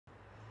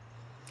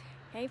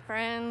Hey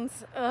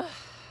friends,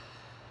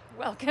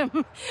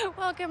 welcome,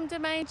 welcome to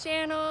my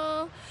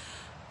channel,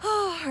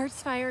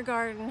 Hearts Fire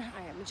Garden.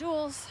 I am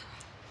Jules,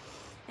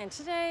 and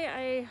today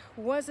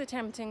I was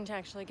attempting to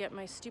actually get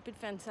my stupid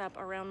fence up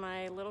around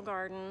my little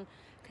garden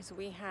because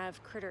we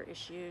have critter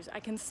issues. I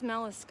can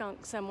smell a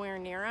skunk somewhere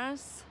near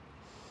us.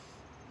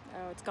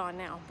 Oh, it's gone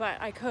now,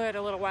 but I could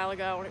a little while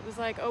ago, and it was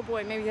like, oh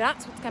boy, maybe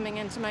that's what's coming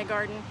into my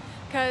garden,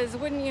 because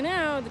wouldn't you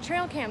know, the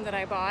trail cam that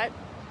I bought,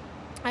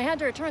 I had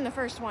to return the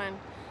first one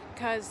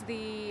because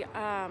the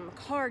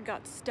card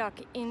got stuck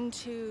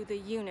into the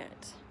unit.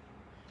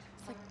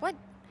 It's like, what?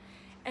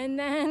 And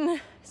then,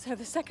 so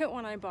the second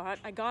one I bought,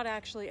 I got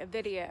actually a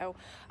video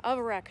of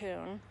a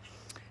raccoon.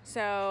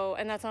 So,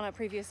 and that's on a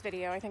previous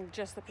video, I think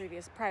just the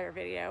prior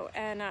video.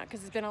 And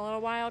because it's been a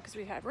little while because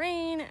we've had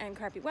rain and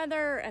crappy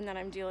weather, and then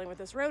I'm dealing with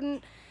this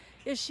rodent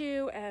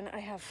issue, and I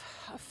have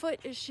a foot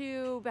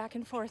issue back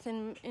and forth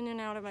in and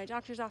out of my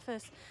doctor's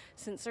office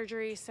since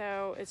surgery.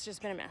 So it's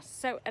just been a mess.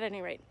 So at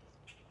any rate,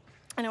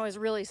 and I was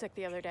really sick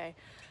the other day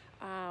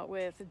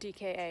with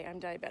DKA. I'm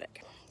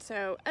diabetic.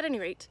 So at any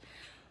rate,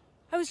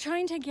 I was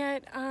trying to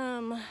get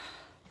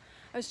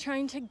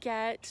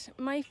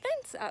my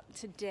fence up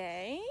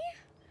today.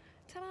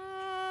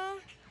 Ta-da!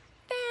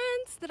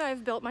 Fence that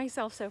I've built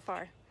myself so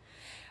far.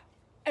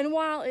 And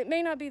while it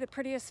may not be the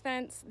prettiest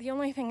fence, the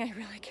only thing I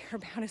really care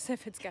about is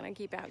if it's gonna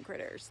keep out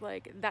critters.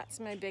 Like, that's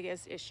my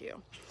biggest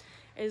issue,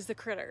 is the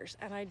critters.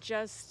 And I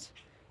just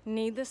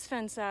need this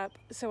fence up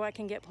so I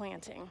can get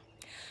planting.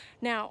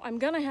 Now, I'm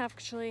gonna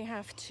actually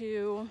have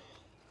to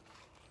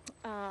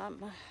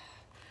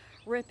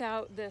rip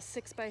out the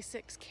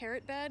 6x6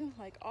 carrot bed.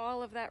 Like,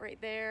 all of that right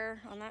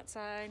there on that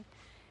side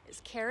is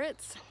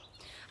carrots.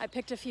 I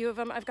picked a few of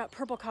them. I've got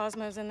purple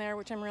cosmos in there,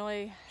 which I'm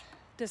really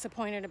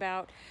disappointed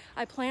about.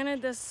 I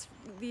planted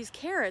these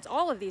carrots,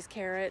 all of these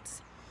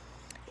carrots,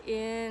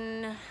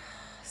 in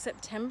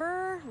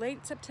September,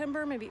 late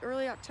September, maybe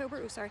early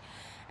October. Oh, sorry.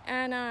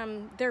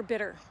 And they're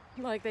bitter.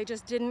 Like, they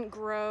just didn't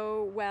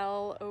grow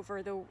well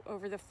over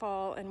the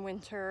fall and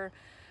winter.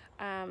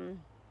 I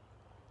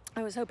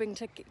was hoping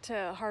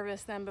to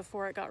harvest them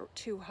before it got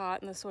too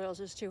hot, and the soil's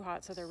just too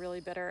hot, so they're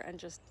really bitter and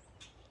just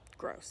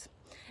gross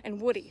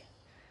and woody,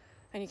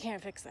 and you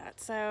can't fix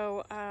that.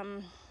 So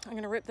I'm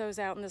gonna rip those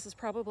out, and this is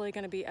probably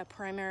gonna be a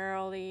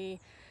primarily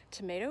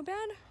tomato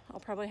bed. I'll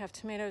probably have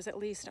tomatoes at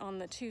least on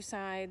the two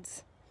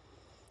sides,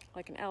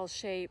 like an L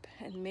shape,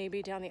 and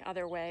maybe down the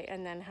other way,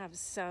 and then have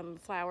some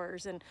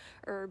flowers and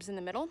herbs in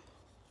the middle.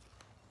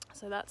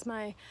 So that's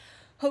my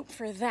hope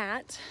for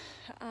that.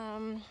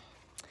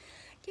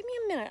 Give me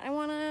a minute. I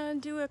want to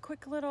do a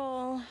quick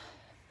little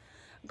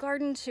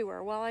garden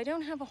tour. While I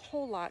don't have a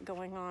whole lot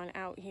going on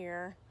out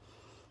here,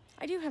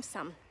 I do have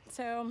some.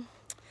 So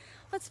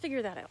let's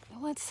figure that out.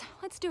 Let's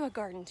do a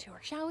garden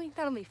tour, shall we?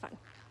 That'll be fun.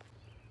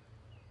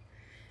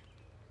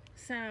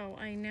 So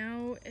I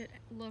know it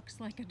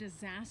looks like a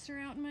disaster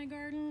out in my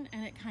garden,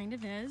 and it kind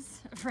of is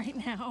right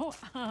now.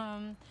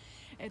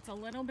 It's a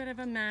little bit of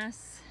a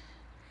mess,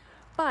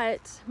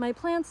 but my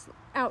plants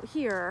out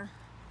here,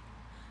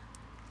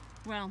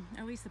 well,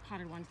 at least the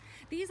potted ones,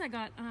 these I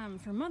got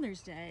for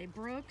Mother's Day.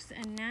 Brooks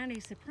and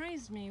Natty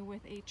surprised me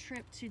with a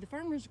trip to the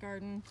farmer's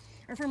garden,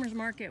 or farmer's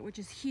market, which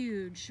is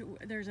huge.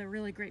 There's a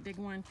really great big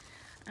one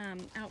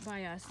out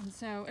by us,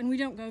 and we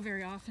don't go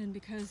very often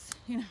because,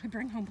 you know, I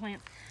bring home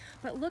plants.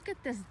 But look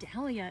at this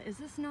dahlia. Is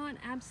this not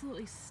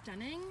absolutely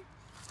stunning?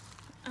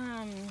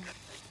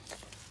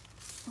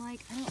 Like,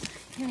 I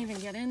can't even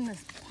get in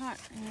this pot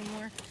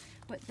anymore.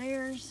 But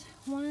there's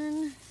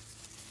one,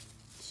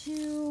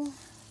 two,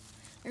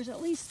 there's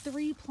at least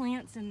 3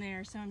 plants in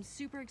there, so I'm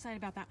super excited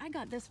about that. I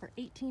got this for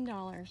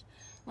 $18.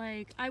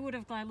 Like, I would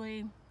have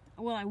gladly,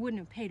 well, I wouldn't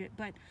have paid it,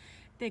 but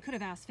they could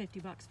have asked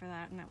 50 bucks for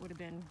that, and that would have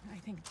been, I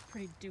think,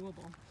 pretty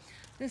doable.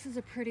 This is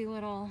a pretty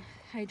little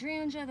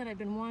hydrangea that I've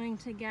been wanting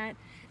to get.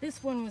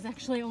 This one was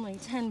actually only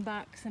 10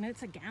 bucks, and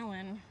it's a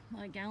gallon,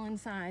 like gallon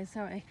size,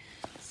 so I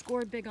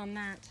scored big on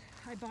that.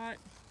 I bought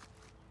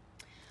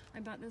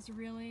this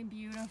really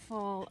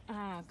beautiful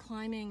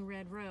climbing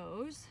red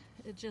rose.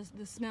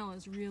 The smell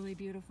is really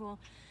beautiful,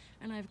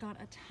 and I've got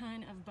a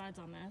ton of buds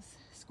on this.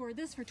 Scored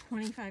this for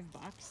 25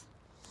 bucks.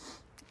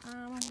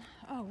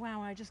 Oh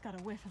wow, I just got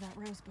a whiff of that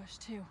rose bush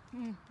too.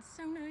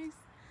 So nice.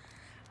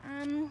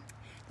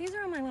 These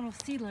are all my little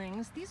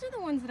seedlings. These are the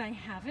ones that I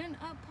haven't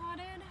up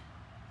potted,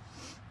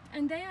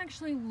 and they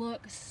actually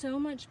look so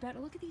much better.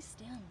 Look at these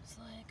stems.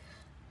 Like,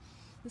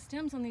 the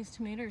stems on these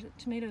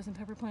tomatoes and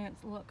pepper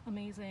plants look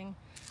amazing.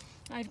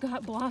 I've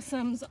got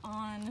blossoms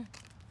on,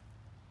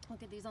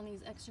 look at these, on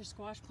these extra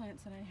squash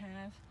plants that I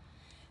have.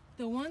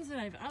 The ones that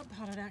I've up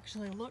potted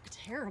actually look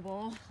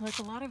terrible. Like,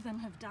 a lot of them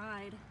have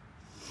died,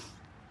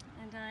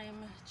 and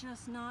I'm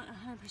just not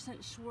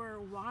 100%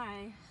 sure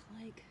why.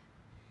 Like,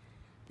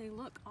 they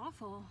look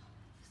awful.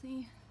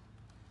 See,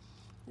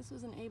 this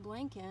was an Abe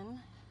Lincoln.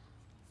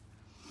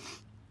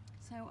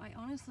 So I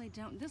honestly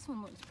don't, this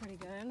one looks pretty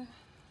good.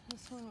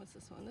 This one, what's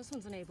this one? This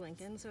one's an Abe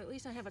Lincoln, so at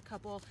least I have a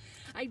couple.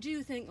 I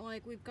do think,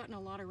 like, we've gotten a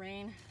lot of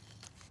rain,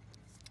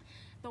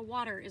 the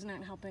water is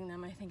not helping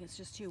them. I think it's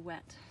just too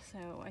wet.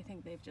 So I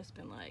think they've just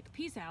been like,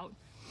 peace out.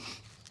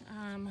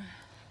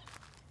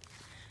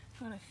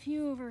 Got a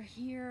few over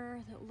here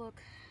that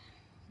look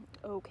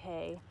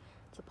okay.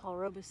 It's a Paul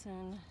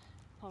Robeson.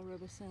 I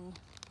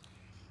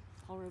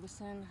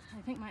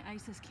think my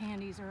Isis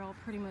candies are all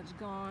pretty much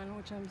gone,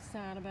 which I'm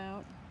sad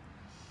about.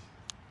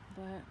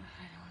 But I don't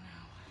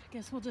know. I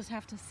guess we'll just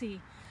have to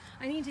see.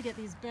 I need to get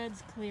these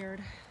beds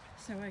cleared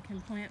so I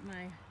can plant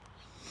my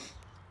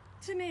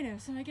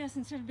tomatoes. So I guess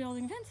instead of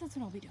building vents, that's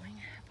what I'll be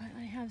doing. But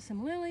I have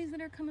some lilies that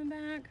are coming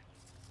back.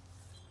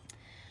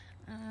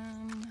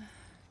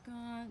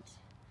 Got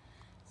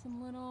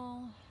some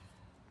little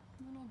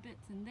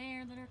bits in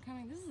there that are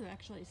coming. This is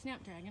actually a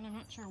snapdragon. I'm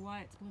not sure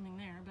why it's blooming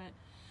there, but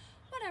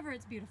whatever,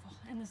 it's beautiful.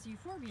 And this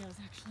euphorbia is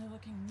actually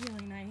looking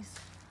really nice.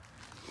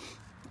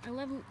 I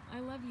love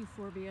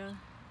euphorbia.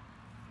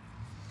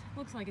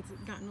 Looks like it's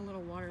gotten a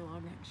little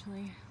waterlogged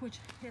actually, which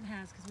it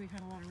has because we've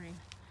had a lot of rain.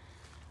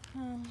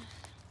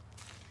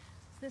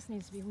 This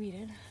needs to be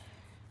weeded.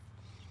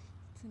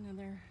 It's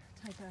another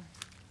type of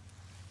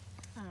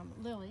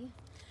lily.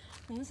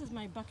 And this is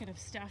my bucket of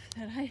stuff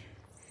that I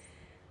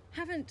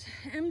haven't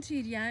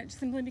emptied yet,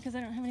 simply because I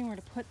don't have anywhere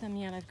to put them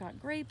yet. I've got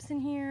grapes in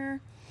here.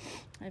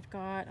 I've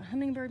got a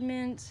hummingbird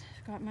mint.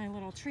 I've got my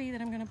little tree that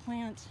I'm going to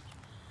plant.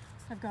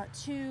 I've got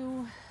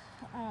 2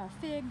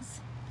 figs.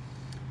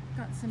 I've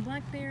got some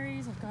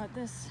blackberries. I've got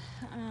this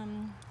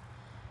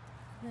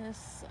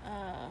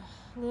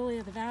lily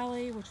of the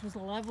valley, which was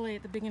lovely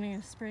at the beginning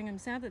of spring. I'm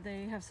sad that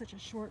they have such a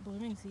short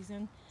blooming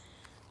season.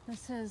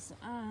 This is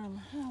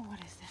oh,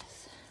 what is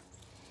this?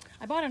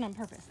 I bought it on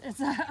purpose. It's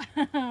a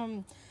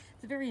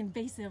it's a very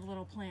invasive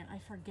little plant. I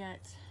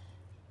forget.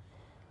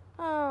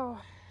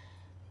 Oh,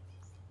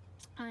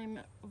 I'm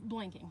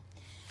blanking.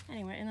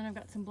 Anyway, and then I've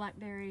got some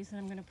blackberries that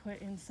I'm going to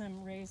put in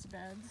some raised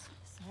beds.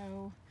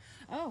 So,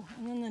 oh,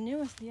 and then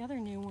the other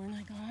new one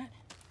I got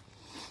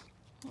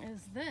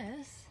is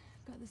this.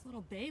 I've got this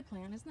little bay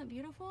plant. Isn't that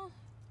beautiful?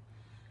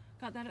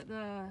 Got that at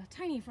the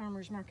tiny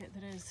farmer's market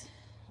that is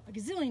a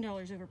gazillion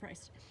dollars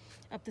overpriced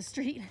up the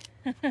street.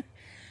 And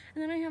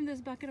then I have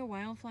this bucket of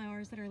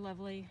wildflowers that are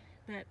lovely,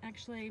 that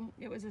actually,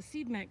 it was a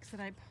seed mix that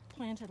I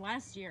planted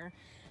last year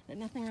that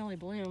nothing really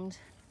bloomed.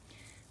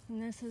 And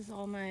this is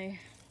all my,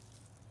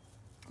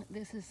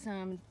 this is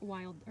some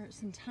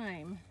some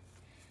thyme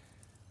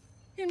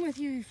in with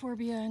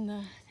euphorbia and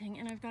the thing.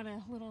 And I've got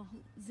a little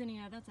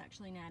zinnia, that's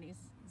actually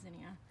Natty's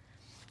zinnia,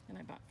 and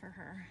I bought for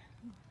her.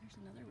 Ooh, there's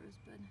another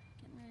rosebud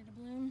getting ready to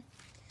bloom.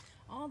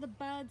 All the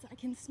buds, I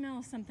can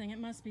smell something. It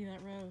must be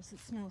that rose. It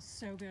smells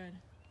so good.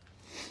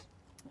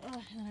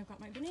 And then I've got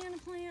my banana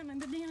plant, my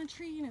banana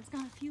tree, and it's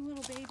got a few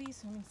little babies,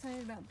 so I'm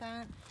excited about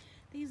that.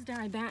 These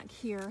die back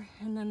here,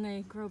 and then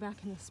they grow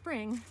back in the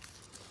spring.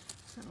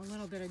 So a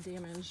little bit of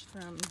damage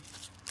from,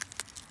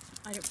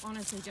 I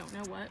honestly don't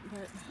know what,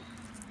 but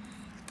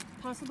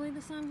possibly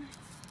the sun.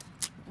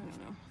 I don't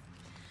know.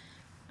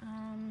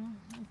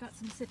 I've got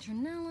some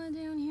citronella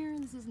down here.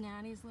 This is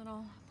Natty's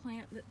little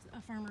plant that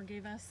a farmer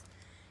gave us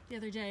the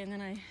other day, and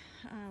then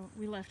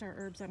we left our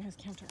herbs on his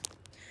counter.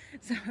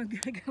 So I'm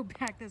gonna go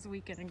back this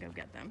weekend and go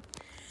get them.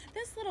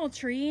 This little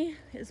tree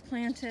is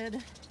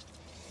planted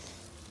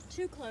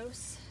too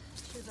close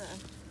to the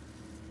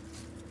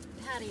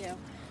patio.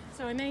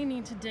 So I may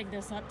need to dig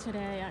this up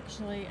today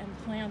actually and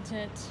plant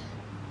it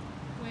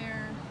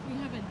where we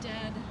have a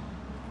dead,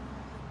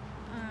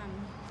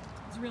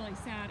 it's really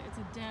sad, it's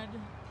a dead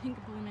pink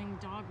blooming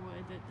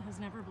dogwood that has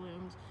never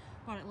bloomed.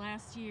 Bought it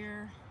last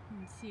year. You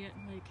can see it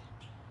like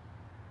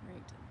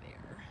right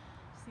there.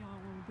 See all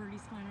the little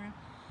birdies flying around.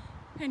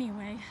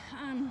 Anyway,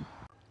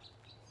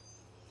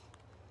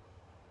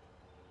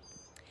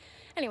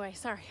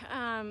 sorry.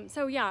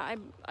 So yeah,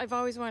 I've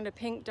always wanted a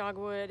pink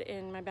dogwood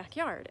in my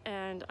backyard,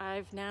 and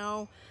I've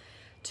now,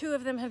 2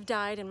 of them have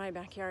died in my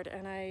backyard,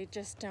 and I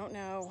just don't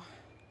know.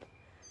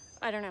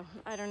 I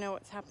don't know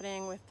what's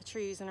happening with the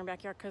trees in our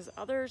backyard, because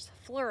others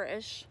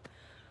flourish.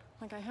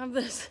 Like I have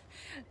this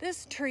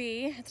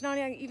tree, it's not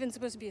even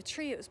supposed to be a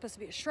tree, it was supposed to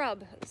be a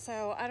shrub.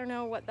 So I don't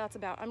know what that's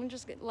about. I'm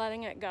just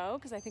letting it go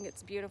because I think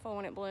it's beautiful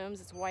when it blooms.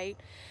 It's white.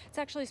 It's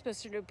actually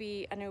supposed to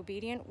be an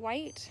obedient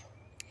white.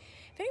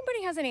 If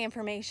anybody has any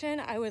information,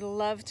 I would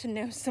love to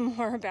know some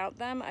more about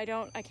them.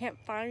 I can't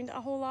find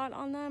a whole lot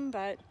on them,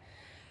 but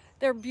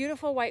they're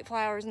beautiful white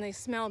flowers and they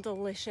smell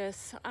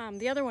delicious.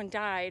 The other one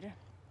died.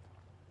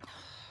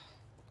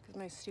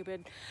 My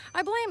stupid,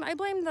 I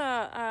blame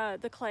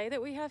the clay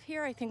that we have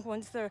here. I think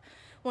once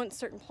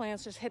certain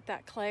plants just hit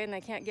that clay and they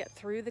can't get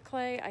through the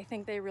clay, I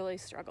think they really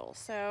struggle.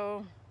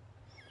 So,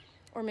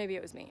 or maybe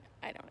it was me,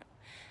 I don't know.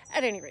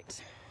 At any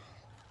rate,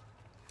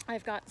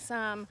 I've got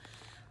some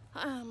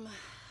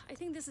I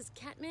think this is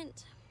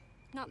catmint,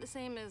 not the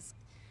same as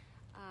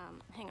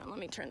hang on, let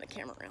me turn the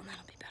camera around,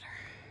 that'll be better.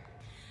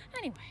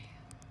 Anyway,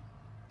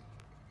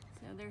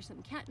 so there's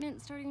some catmint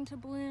starting to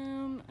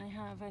bloom. I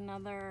have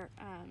another,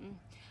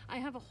 I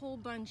have a whole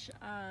bunch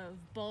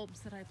of bulbs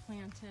that I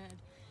planted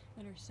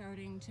that are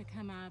starting to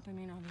come up. I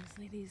mean,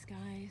 obviously these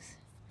guys.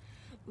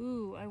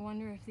 Ooh, I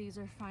wonder if these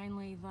are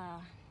finally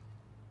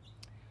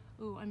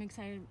Ooh, I'm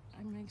excited.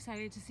 I'm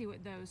excited to see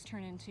what those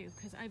turn into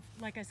because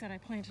like I said, I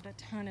planted a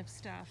ton of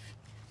stuff.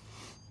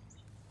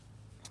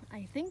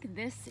 I think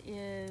this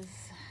is,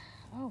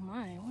 oh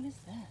my, what is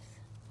this?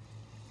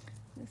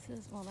 This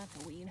is, well,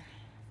 that's a weed.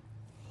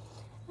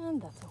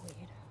 And that's a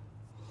weed.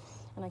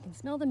 And I can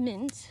smell the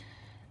mint.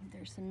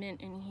 There's some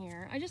mint in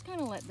here. I just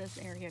kind of let this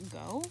area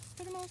go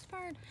for the most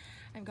part.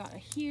 I've got a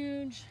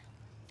huge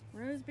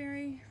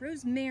rosemary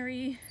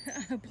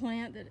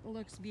plant that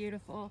looks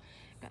beautiful.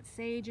 Got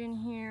sage in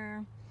here.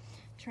 I'm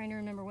trying to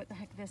remember what the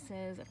heck this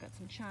is. I've got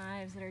some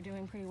chives that are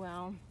doing pretty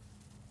well.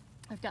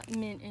 I've got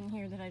mint in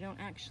here that I don't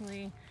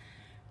actually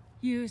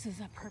use as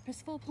a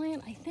purposeful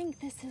plant. I think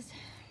this is,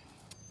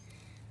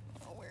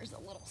 oh, where's a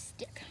little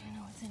stick? I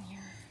know it's in here.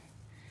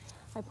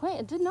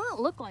 It did not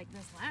look like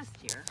this last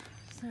year.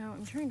 So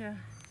I'm trying to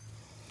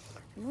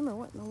remember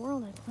what in the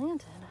world I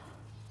planted.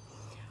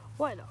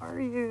 What are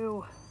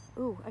you?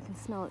 Ooh, I can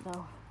smell it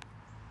though.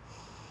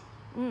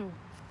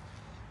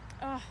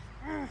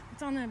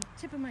 It's on the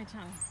tip of my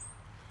tongue.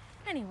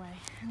 Anyway,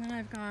 and then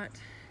I've got,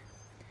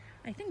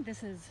 I think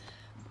this is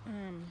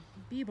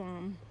bee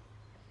balm.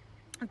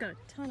 I've got a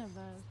ton of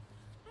those.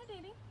 Hi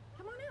baby,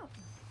 come on out.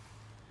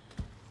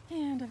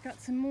 And I've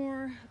got some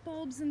more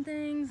bulbs and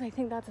things. I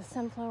think that's a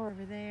sunflower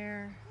over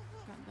there.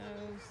 Got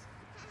those.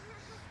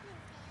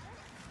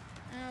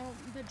 Oh,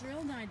 the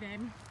drill died,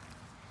 babe.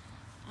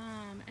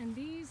 And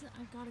these,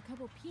 I've got a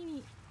couple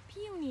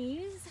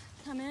peonies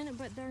come in,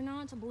 but they're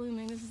not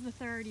blooming. This is the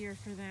third year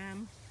for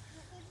them.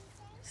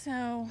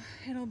 So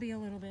it'll be a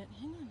little bit,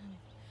 hang on,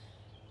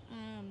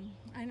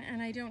 honey.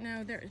 And I don't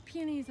know,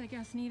 peonies, I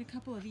guess, need a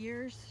couple of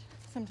years,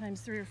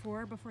 sometimes 3 or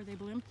 4 before they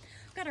bloom.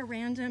 I've got a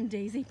random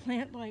daisy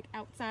plant like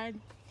outside,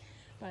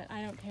 but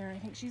I don't care. I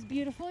think she's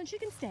beautiful and she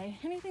can stay.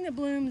 Anything that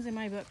blooms in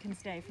my book can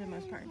stay for the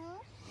most part.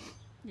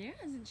 Yeah,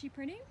 isn't she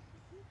pretty?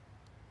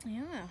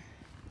 Yeah.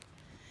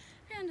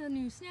 And a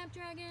new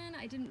snapdragon.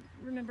 I didn't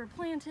remember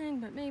planting,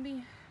 but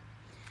maybe.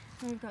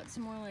 And we've got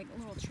some more like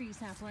little tree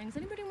saplings.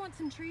 Anybody want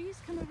some trees?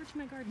 Come over to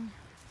my garden.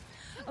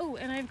 Oh,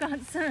 and I've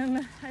got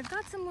some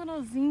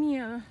little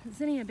zinnia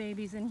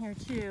babies in here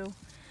too,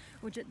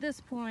 which at this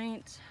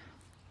point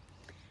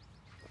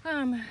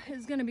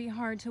is going to be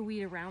hard to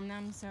weed around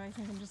them. So I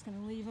think I'm just going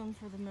to leave them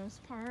for the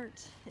most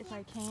part if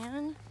I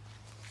can.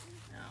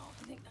 Oh,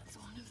 I think that's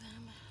one of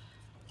them.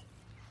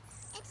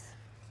 It's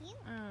cute.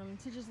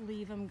 To just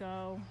leave them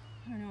go.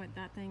 I don't know what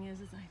that thing is.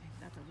 I think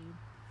that's a weed.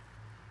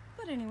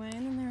 But anyway,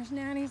 and then there's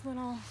Nanny's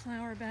little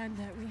flower bed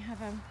that we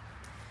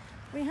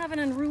have an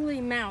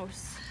unruly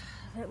mouse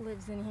that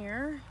lives in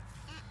here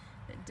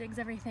that digs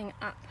everything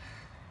up.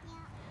 Yeah.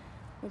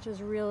 Which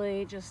is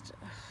really just...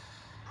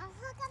 Oh,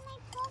 look at my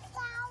poor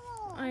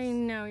flowers. I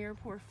know, your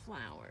poor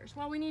flowers.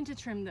 Well, we need to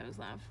trim those,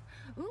 love.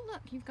 Ooh,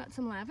 look, you've got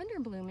some lavender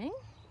blooming.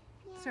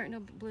 Yeah. Starting to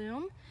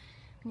bloom.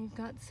 And you've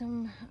got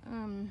some...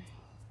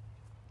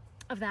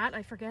 of that,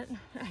 I forget.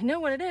 I know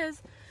what it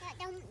is.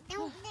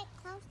 Don't get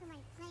close to my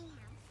playhouse.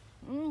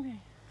 Okay.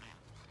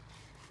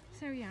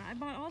 So yeah, I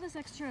bought all this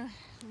extra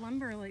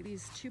lumber, like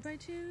these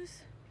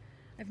 2x2s.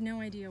 I have no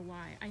idea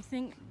why. I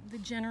think the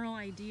general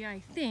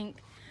idea,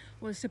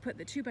 was to put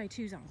the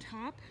 2x2s on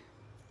top,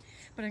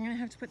 but I'm gonna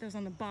have to put those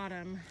on the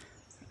bottom,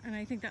 and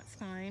I think that's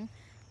fine,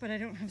 but I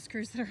don't have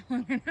screws that are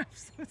long enough,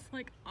 so it's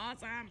like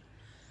awesome.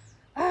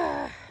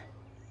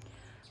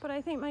 But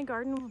I think my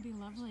garden will be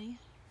lovely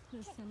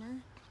this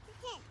summer.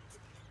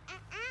 I'll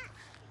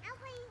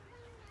bring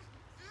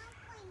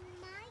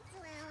my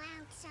drill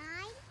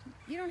outside.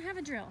 You don't have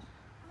a drill.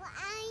 Well,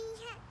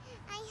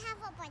 I have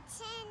a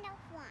pretend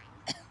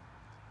one.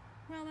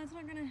 Well, that's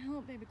not gonna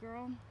help, baby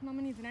girl.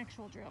 Mama needs an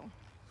actual drill.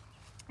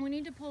 We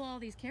need to pull all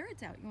these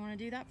carrots out. You wanna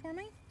do that for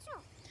me?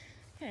 Sure.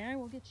 Okay, I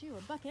will get you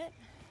a bucket.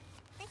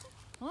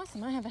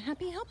 Awesome, I have a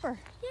happy helper.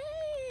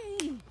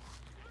 Yay!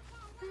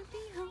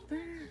 Happy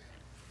helper.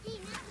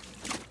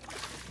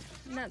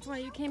 And that's why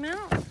you came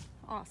out?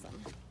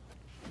 Awesome.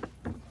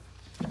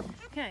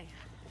 Okay.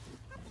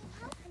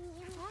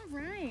 All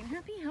right,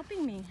 happy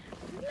helping me.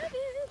 Love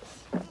it.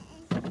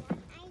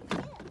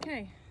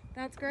 Okay,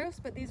 that's gross,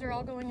 but these are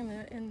all going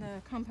in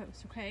the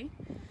compost, okay?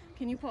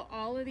 Can you pull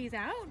all of these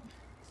out?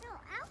 Sure,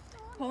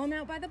 pull them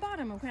out by the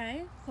bottom,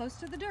 okay? Close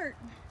to the dirt.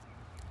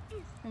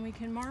 And we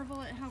can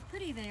marvel at how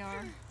pretty they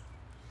are.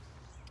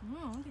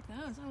 Oh, look at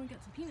those. Oh, we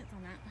got some peanuts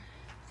on that.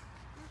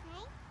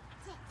 Okay.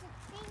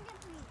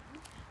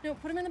 No,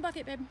 put them in the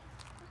bucket, babe.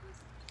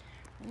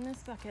 In this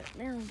bucket.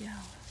 There we go.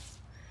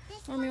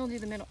 Mommy will do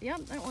the middle.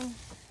 Yep, that one.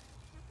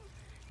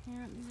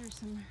 Yeah, there's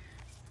some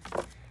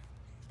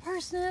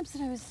parsnips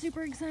that I was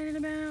super excited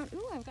about.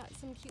 Ooh, I've got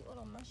some cute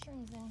little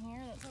mushrooms in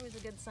here. That's always a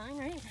good sign,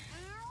 right?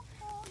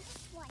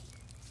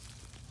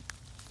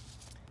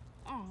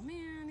 Oh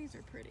man, these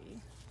are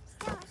pretty.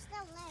 Still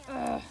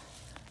little.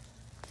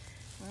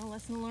 Well,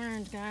 lesson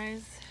learned,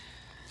 guys.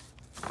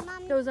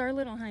 Mom. Those are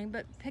little, honey,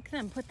 but pick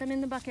them, put them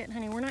in the bucket,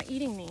 honey. We're not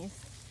eating these.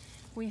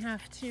 We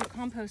have to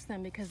compost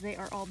them because they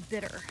are all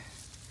bitter.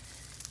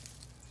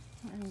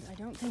 And I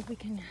don't think we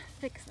can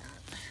fix that.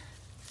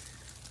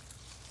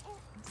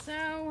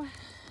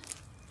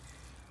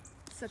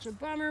 Such a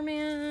bummer,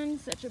 man.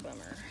 Such a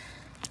bummer.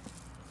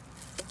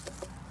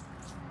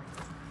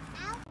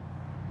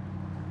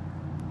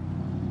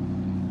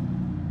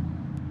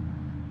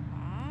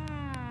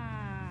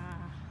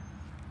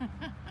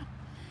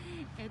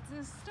 It's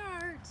a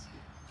start.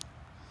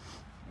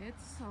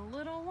 It's a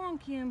little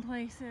wonky in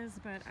places,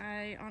 but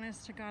I,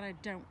 honest to God, I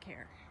don't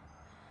care.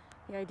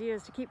 The idea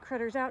is to keep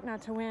critters out,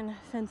 not to win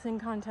fencing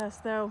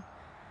contests, though.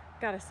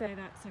 Gotta say,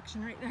 that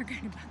section right there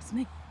kind of bugs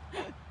me.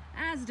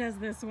 As does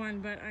this one,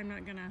 but I'm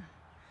not gonna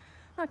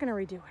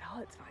redo it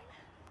all. It's fine.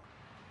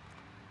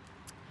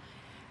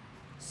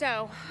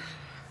 So,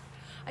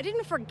 I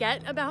didn't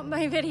forget about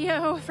my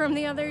video from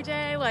the other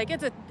day. Like,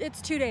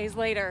 it's 2 days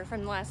later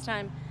from the last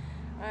time.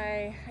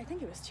 I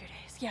think it was 2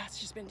 days. Yeah, it's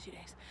just been 2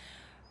 days.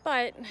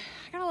 But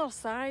I got a little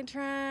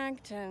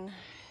sidetracked and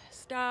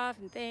stuff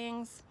and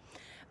things.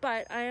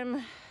 But I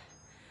am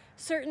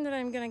certain that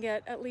I'm gonna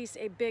get at least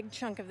a big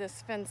chunk of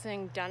this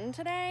fencing done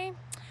today.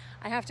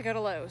 I have to go to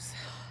Lowe's.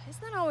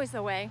 Isn't that always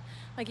the way?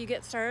 Like, you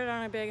get started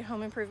on a big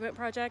home improvement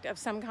project of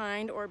some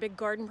kind, or a big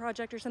garden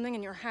project or something,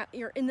 and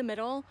you're in the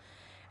middle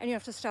and you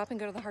have to stop and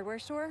go to the hardware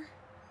store.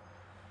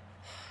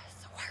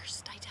 It's the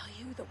worst, I tell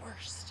you, the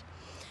worst.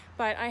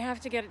 But I have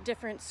to get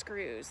different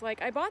screws.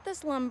 Like, I bought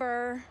this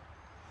lumber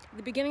at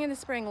the beginning of the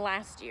spring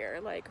last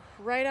year, like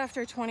right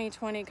after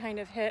 2020 kind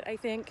of hit, I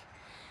think,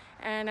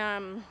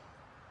 and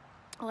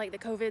like the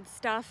COVID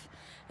stuff.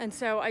 And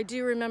so I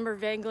do remember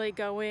vaguely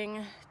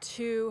going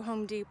to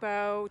Home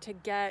Depot to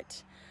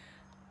get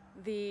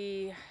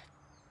the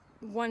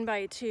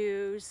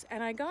 1x2s,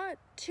 and I got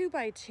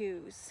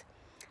 2x2s,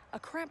 a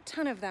crap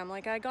ton of them.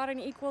 Like, I got an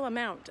equal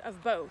amount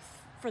of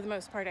both for the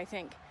most part, I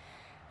think.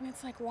 And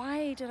it's like,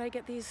 why did I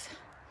get these?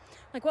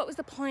 Like, what was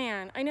the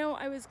plan? I know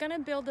I was gonna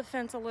build the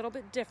fence a little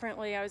bit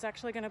differently. I was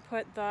actually gonna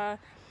put the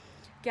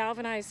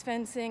galvanized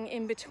fencing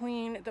in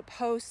between the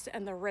posts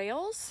and the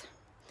rails.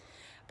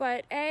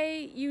 But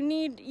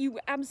you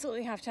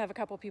absolutely have to have a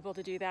couple people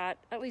to do that,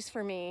 at least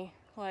for me,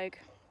 like,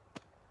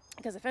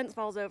 because the fence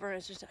falls over and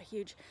it's just a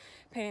huge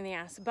pain in the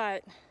ass.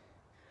 But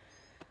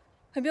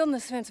I'm building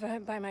this fence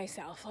by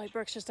myself. Like,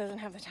 Brooks just doesn't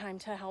have the time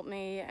to help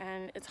me,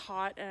 and it's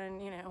hot,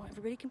 and, you know,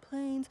 everybody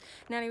complains.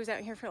 Natty was out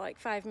here for like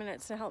 5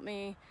 minutes to help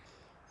me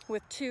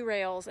with 2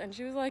 rails, and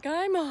she was like,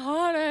 I'm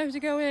hot, I have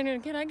to go in,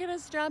 and can I get a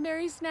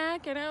strawberry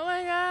snack? And I'm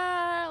like,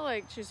 ah,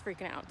 like, she's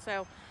freaking out.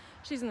 So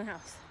she's in the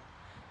house.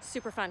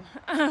 Super fun.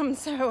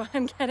 So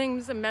I'm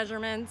getting some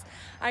measurements.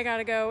 I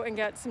gotta go and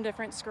get some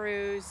different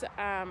screws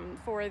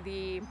for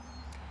the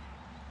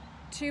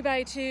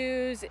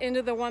 2x2s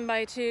into the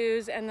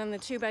 1x2s, and then the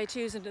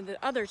 2x2s into the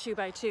other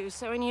 2x2s.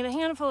 So I need a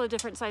handful of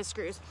different size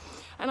screws.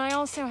 And I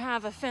also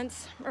have a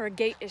fence or a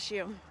gate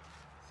issue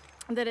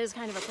that is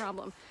kind of a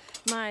problem.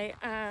 My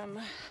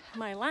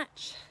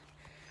latch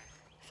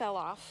fell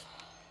off,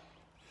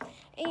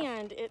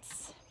 and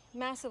it's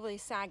massively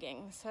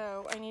sagging,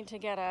 so I need to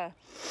get a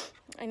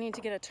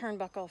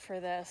turnbuckle for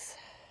this,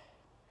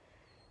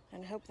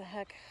 and hope the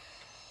heck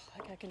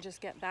like I can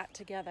just get that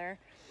together.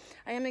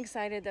 I am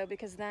excited though,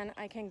 because then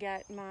I can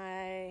get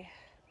my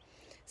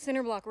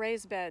cinder block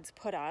raised beds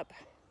put up,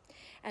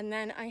 and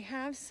then I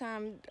have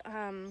some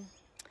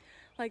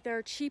like, there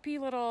are cheapy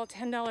little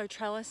 $10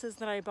 trellises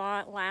that I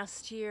bought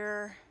last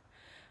year,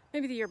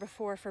 maybe the year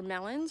before, for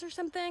melons or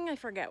something. I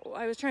forget.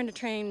 I was trying to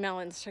train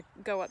melons to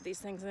go up these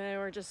things, and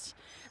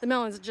the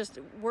melons just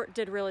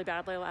did really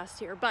badly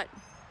last year. But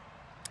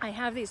I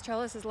have these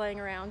trellises laying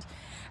around,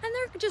 and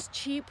they're just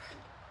cheap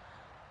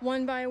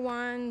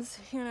 1x1s,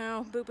 you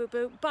know, boop, boop,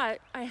 boop. But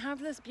I have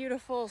this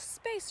beautiful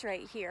space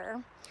right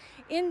here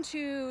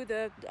into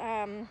the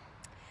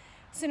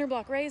cinder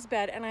block raised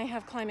bed, and I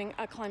have climbing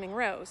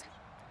rows.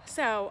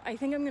 So I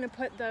think I'm gonna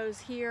put those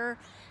here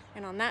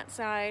and on that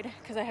side,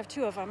 because I have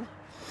 2 of them.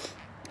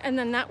 And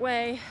then that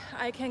way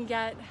I can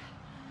get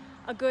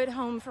a good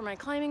home for my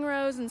climbing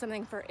rows and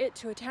something for it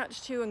to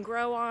attach to and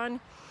grow on,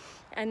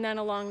 and then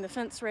along the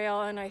fence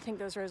rail, and I think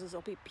those roses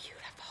will be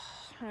beautiful.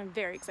 I'm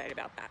very excited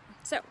about that.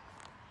 So,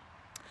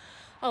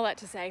 all that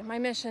to say, my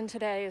mission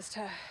today is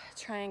to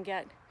try and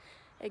get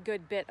a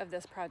good bit of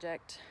this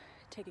project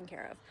taken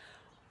care of.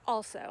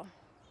 Also,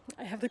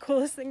 I have the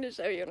coolest thing to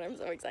show you, and I'm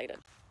so excited.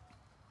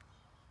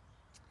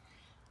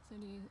 So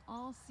do you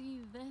all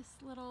see this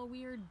little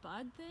weird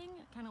bud thing?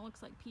 It kind of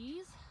looks like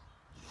peas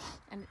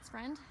and its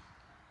friend.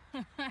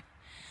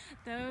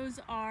 Those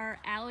are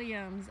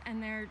alliums,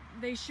 and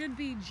they should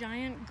be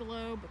giant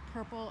globe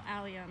purple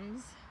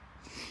alliums.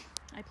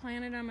 I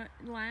planted them a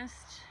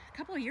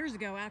couple of years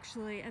ago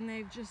actually, and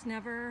they've just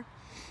never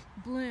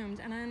bloomed.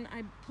 And then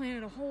I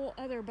planted a whole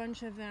other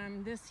bunch of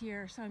them this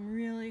year, so I'm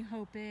really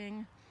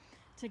hoping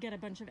to get a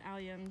bunch of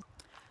alliums.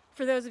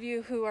 For those of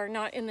you who are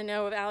not in the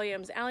know of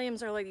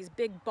alliums are like these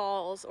big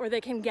balls, or they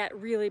can get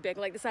really big,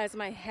 like the size of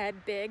my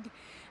head big,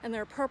 and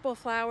they're purple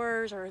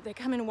flowers, or they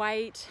come in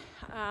white.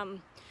 I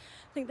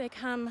think they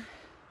come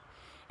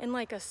in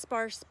like a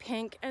sparse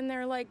pink, and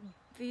they're like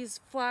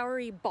these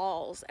flowery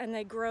balls, and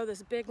they grow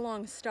this big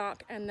long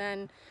stalk, and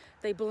then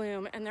they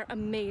bloom, and they're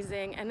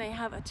amazing, and they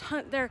have a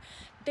ton. They're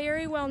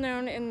very well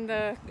known in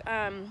the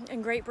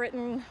in Great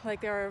Britain.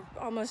 Like, they're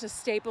almost a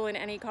staple in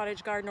any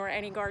cottage garden or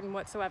any garden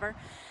whatsoever,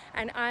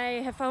 and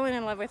I have fallen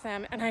in love with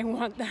them, and I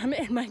want them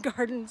in my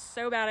garden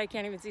so bad I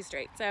can't even see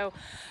straight. So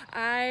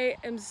I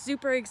am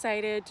super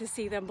excited to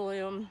see them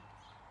bloom,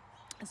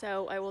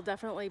 so I will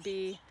definitely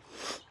be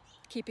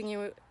keeping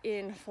you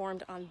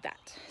informed on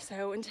that.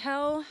 So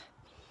until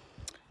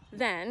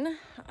then,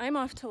 I'm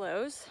off to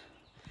Lowe's,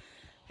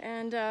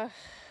 and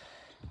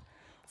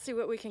see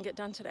what we can get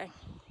done today.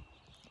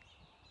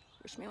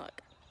 Wish me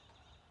luck.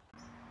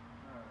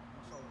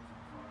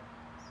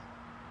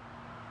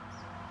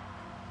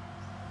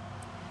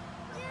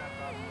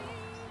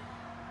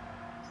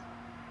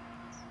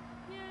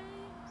 Yay.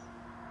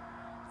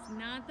 It's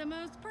not the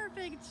most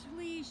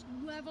perfectly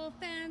level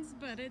fence,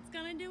 but it's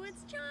gonna do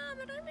its job,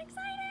 and I'm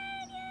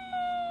excited.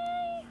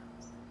 Yay!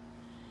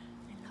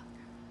 And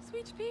look,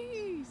 sweet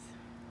peas.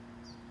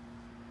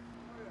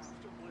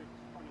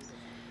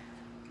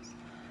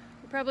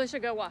 Probably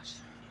should go wash.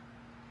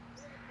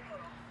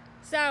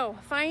 So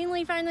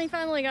finally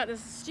got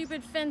this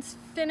stupid fence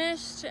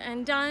finished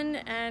and done,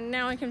 and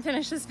now I can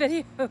finish this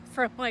video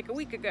from like a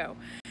week ago.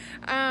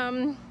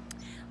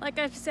 Like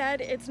I've said,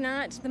 it's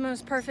not the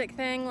most perfect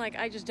thing. Like,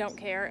 I just don't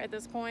care at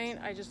this point.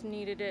 I just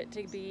needed it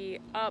to be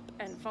up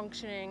and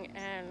functioning,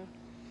 and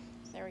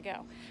there we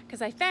go.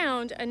 Because I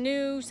found a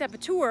new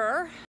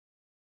saboteur.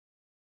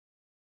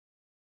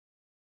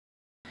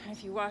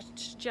 If you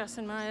watched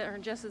Jess's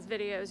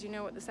videos, you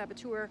know what the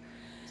saboteur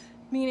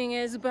meaning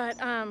is, but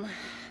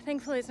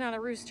thankfully it's not a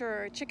rooster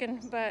or a chicken.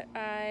 But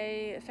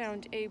I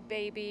found a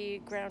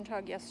baby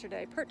groundhog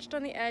yesterday perched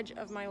on the edge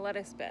of my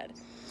lettuce bed,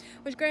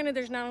 which, granted,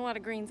 there's not a lot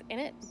of greens in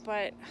it,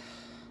 but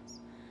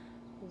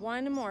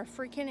one more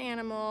freaking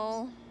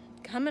animal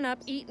coming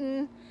up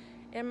eating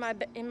in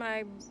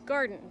my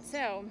garden.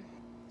 So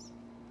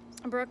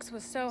Brooks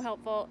was so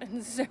helpful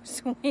and so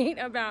sweet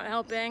about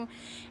helping.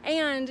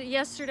 And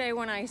yesterday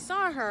when I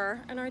saw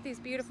her, and aren't these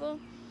beautiful?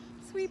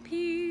 Sweet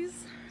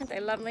peas, aren't they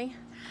lovely?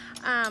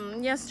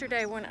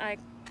 Yesterday when I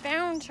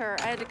found her,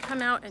 I had to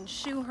come out and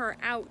shoo her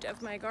out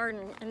of my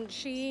garden, and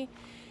she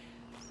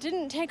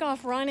didn't take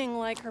off running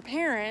like her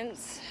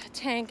parents,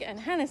 Tank and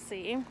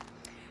Hennessy,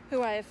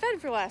 who I have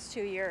fed for the last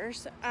 2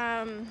 years.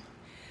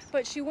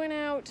 But she went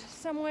out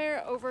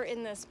somewhere over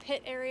in this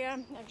pit area.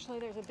 Actually,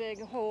 there's a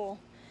big hole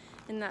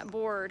in that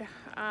board,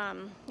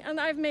 and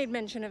I've made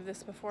mention of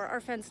this before.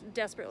 Our fence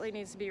desperately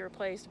needs to be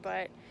replaced,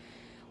 but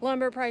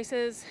lumber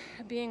prices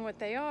being what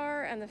they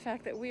are, and the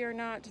fact that we are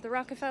not the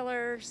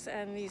Rockefellers,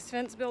 and these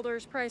fence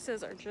builders'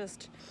 prices are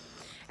just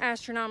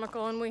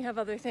astronomical, and we have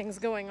other things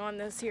going on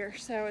this year,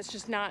 so it's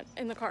just not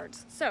in the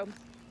cards. So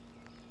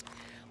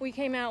we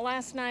came out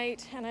last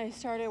night, and I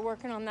started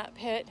working on that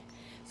pit.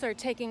 Started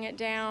taking it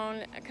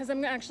down, because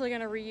I'm actually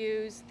going to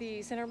reuse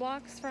the cinder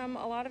blocks from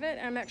a lot of it.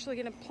 I'm actually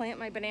going to plant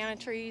my banana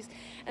trees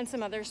and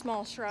some other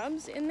small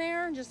shrubs in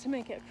there just to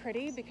make it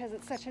pretty, because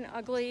it's such an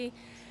ugly,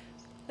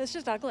 it's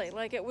just ugly.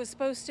 Like, it was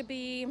supposed to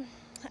be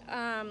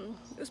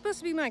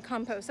my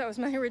compost. That was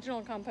my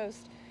original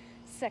compost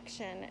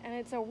section, and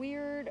it's a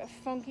weird,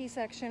 funky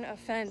section of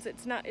fence.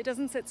 It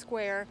doesn't sit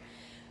square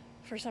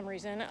for some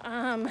reason.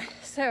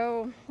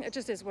 So it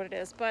just is what it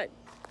is. But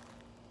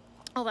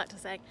all that to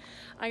say,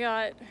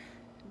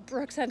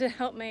 Brooks had to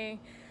help me.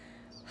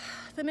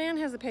 The man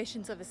has the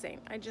patience of a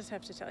saint, I just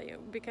have to tell you,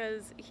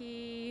 because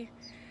he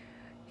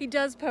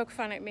does poke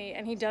fun at me,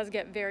 and he does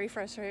get very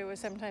frustrated with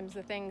sometimes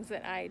the things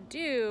that I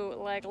do,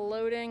 like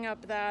loading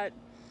up that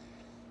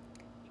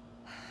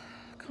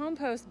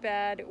compost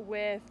bed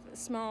with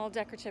small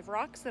decorative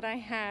rocks that I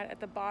had at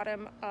the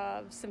bottom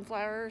of some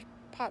flower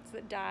pots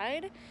that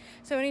died.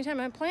 So anytime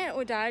a plant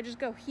would die, I just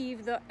go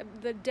heave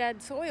the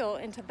dead soil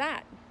into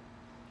that,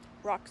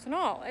 rocks and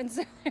all. And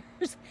so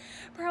there's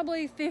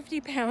probably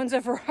 50 pounds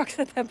of rocks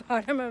at the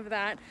bottom of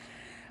that.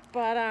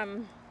 But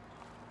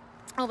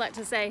all that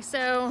to say,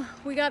 so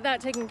we got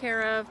that taken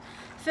care of,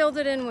 filled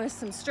it in with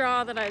some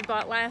straw that I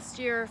bought last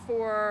year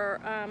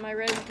for my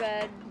raised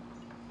bed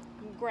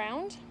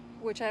ground,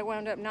 which I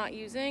wound up not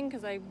using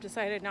because I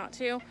decided not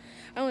to.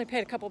 I only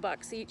paid a couple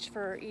bucks each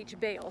for each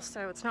bale,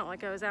 so it's not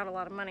like I was out a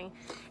lot of money.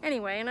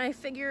 Anyway, and I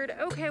figured,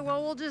 okay,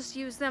 well, we'll just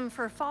use them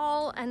for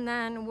fall, and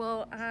then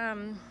we'll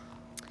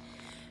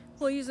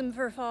use them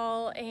for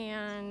fall,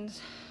 and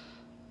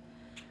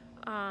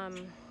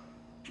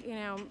you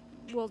know,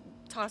 we'll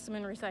toss them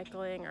in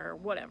recycling or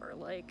whatever.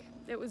 Like,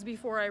 it was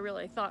before I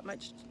really thought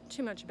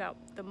too much about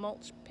the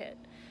mulch pit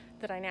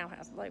that I now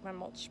have, like my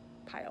mulch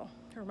pile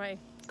or my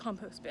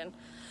compost bin.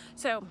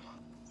 So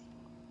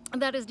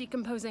that is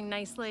decomposing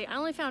nicely. I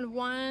only found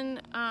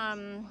one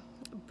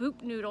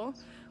boop noodle,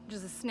 which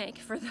is a snake,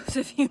 for those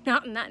of you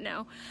not in that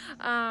know.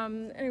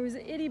 And it was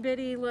an itty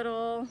bitty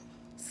little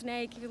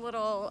snake,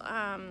 little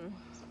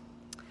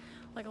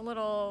like a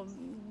little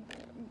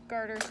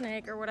garter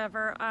snake or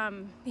whatever.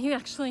 He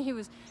had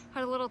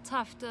a little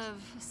tuft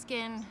of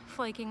skin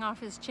flaking off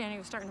his chin. He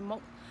was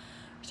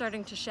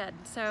starting to shed.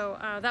 So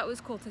that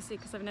was cool to see,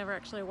 because I've never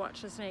actually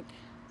watched a snake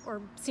or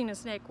seen a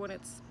snake when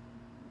it's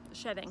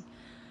shedding.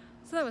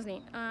 So that was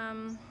neat.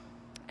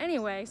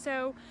 Anyway,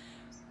 so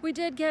we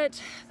did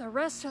get the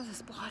rest of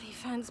this bloody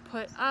fence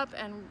put up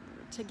and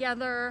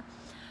together.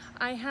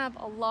 I have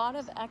a lot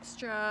of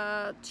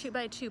extra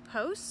 2x2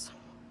 posts.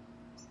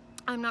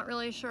 I'm not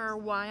really sure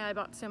why I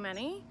bought so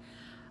many,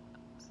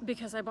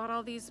 because I bought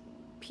all these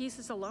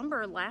pieces of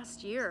lumber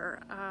last year,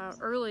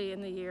 early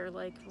in the year,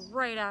 like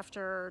right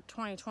after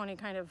 2020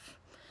 kind of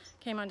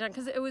came undone,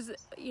 because it was,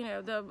 you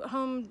know, the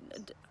home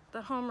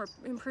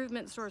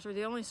improvement stores were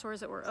the only stores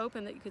that were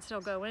open that you could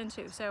still go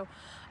into. So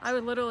I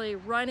would literally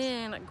run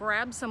in,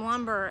 grab some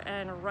lumber,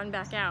 and run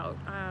back out.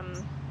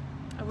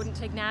 I wouldn't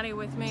take Natty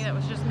with me, that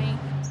was just me.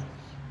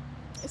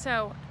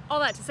 So all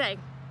that to say,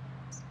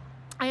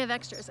 I have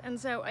extras, and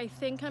so I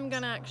think I'm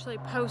gonna actually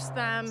post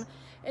them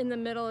in the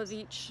middle of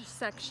each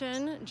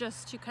section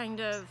just to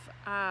kind of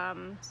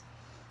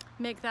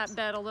make that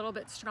bed a little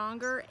bit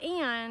stronger.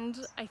 And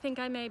I think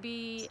I may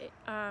be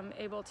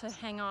able to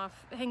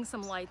hang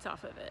some lights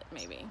off of it,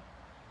 maybe.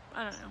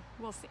 I don't know,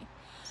 we'll see.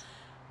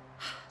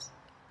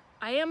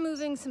 I am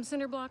moving some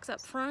cinder blocks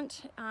up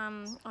front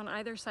on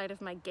either side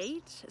of my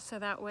gate, so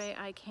that way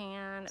I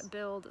can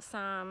build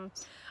some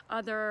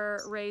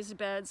other raised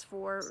beds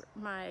for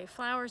my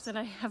flowers that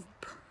I have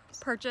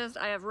purchased.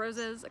 I have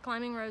roses,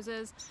 climbing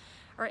roses,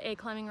 or a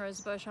climbing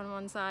rose bush on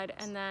one side,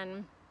 and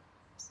then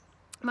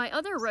my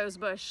other rose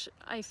bush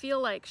I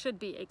feel like should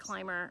be a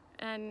climber,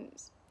 and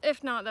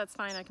if not, that's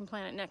fine. I can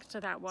plant it next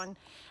to that one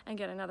and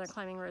get another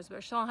climbing rose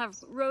bush. So I'll have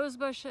rose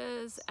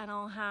bushes, and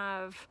I'll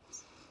have,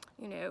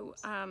 you know,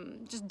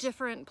 just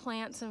different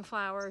plants and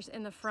flowers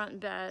in the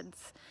front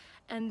beds.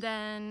 And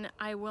then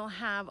I will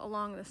have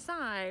along the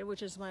side,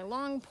 which is my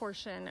long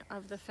portion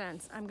of the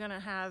fence, I'm gonna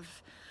have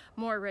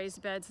more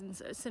raised beds and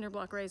cinder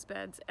block raised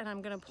beds, and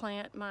I'm gonna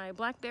plant my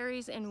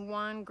blackberries in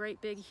one great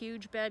big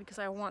huge bed because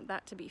I want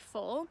that to be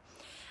full.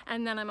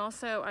 And then I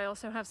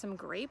also have some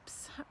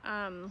grapes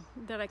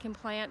that I can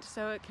plant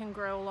so it can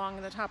grow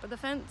along the top of the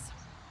fence.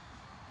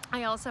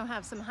 I also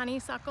have some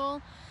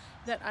honeysuckle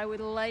that I would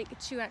like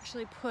to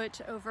actually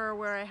put over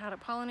where I had a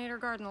pollinator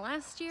garden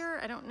last year.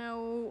 I don't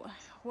know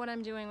what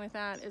I'm doing with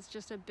that. It's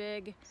just a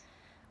big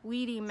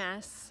weedy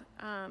mess.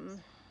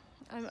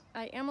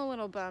 I am a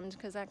little bummed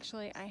because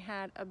actually I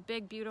had a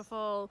big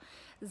beautiful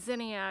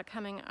zinnia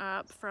coming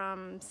up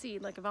from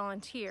seed, like a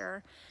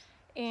volunteer,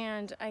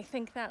 and I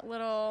think that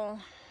little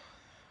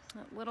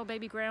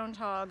baby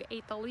groundhog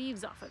ate the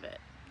leaves off of it,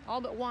 all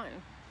but one.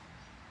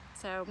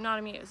 So not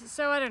amused.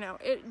 So I don't know,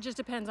 it just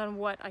depends on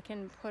what I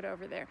can put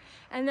over there.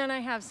 And then I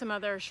have some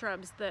other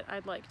shrubs that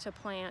I'd like to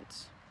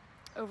plant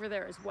over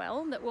there as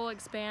well that will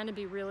expand and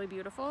be really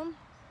beautiful.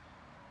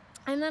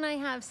 And then I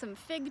have some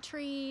fig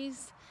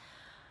trees,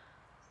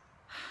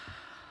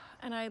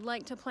 and I'd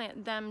like to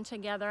plant them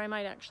together. I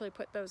might actually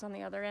put those on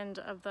the other end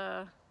of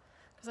the,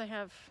 because I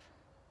have,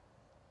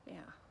 yeah,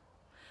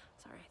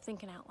 sorry,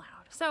 thinking out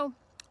loud. So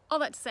all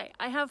that to say,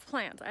 I have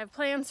plans. I have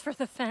plans for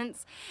the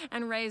fence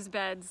and raised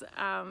beds,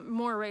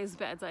 more raised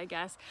beds, I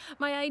guess.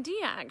 My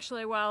idea,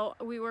 actually, while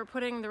we were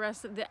putting the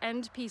rest of the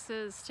end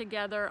pieces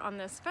together on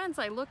this fence,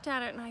 I looked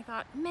at it and I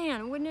thought,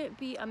 man, wouldn't it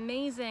be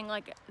amazing?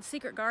 Like,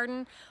 Secret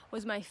Garden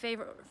was my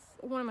favorite,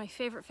 one of my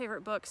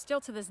favorite books. Still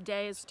to this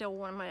day is still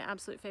one of my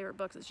absolute favorite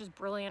books. It's just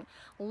brilliant.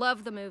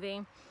 Love the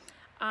movie.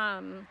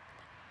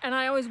 And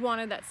I always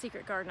wanted that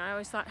secret garden. I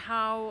always thought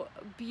how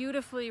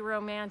beautifully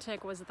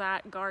romantic was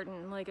that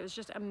garden. Like, it was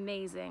just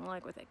amazing,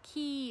 like with a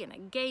key and a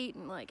gate,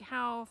 and like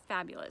how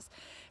fabulous.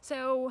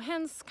 So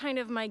hence kind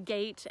of my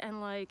gate and,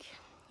 like,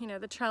 you know,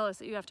 the trellis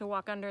that you have to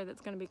walk under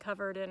that's going to be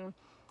covered in,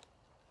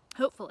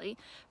 hopefully,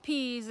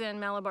 peas and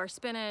Malabar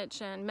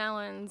spinach and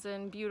melons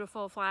and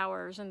beautiful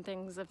flowers and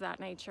things of that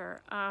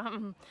nature.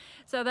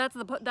 So that's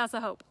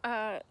the hope.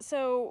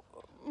 So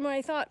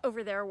my thought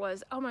over there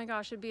was, oh my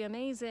gosh, it'd be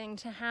amazing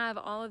to have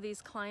all of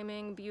these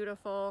climbing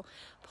beautiful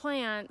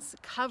plants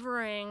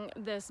covering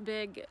this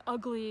big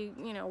ugly,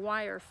 you know,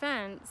 wire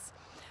fence,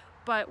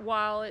 but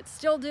while it's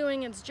still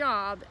doing its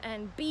job,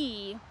 and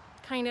B,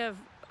 kind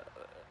of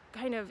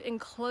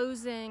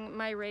enclosing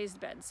my raised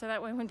bed, so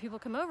that way when people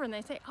come over and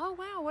they say, oh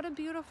wow, what a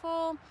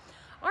beautiful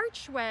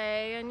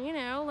archway, and you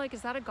know, like,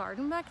 is that a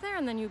garden back there?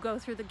 And then you go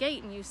through the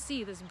gate and you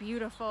see this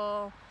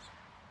beautiful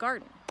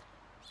garden.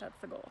 That's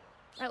the goal.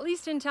 At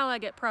least until I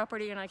get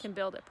property and I can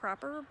build a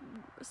proper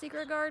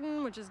secret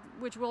garden,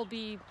 which will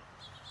be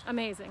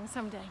amazing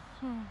someday.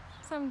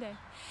 Someday.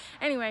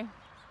 Anyway,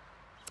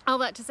 all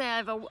that to say, I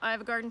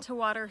have a garden to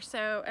water,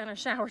 so, and a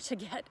shower to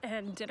get,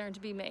 and dinner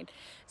to be made.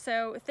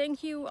 So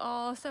thank you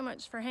all so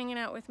much for hanging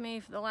out with me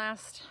for the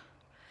last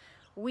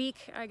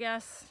week, I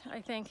guess.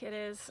 I think it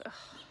is. Ugh,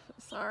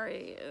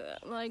 sorry,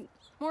 like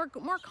more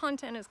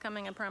content is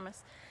coming, I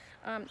promise.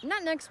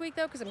 Not next week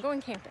though, because I'm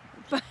going camping.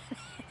 But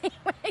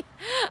anyway,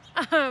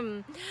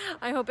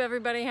 I hope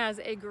everybody has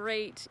a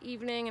great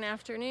evening and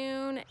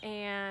afternoon,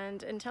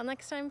 and until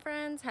next time,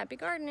 friends, happy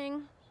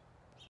gardening.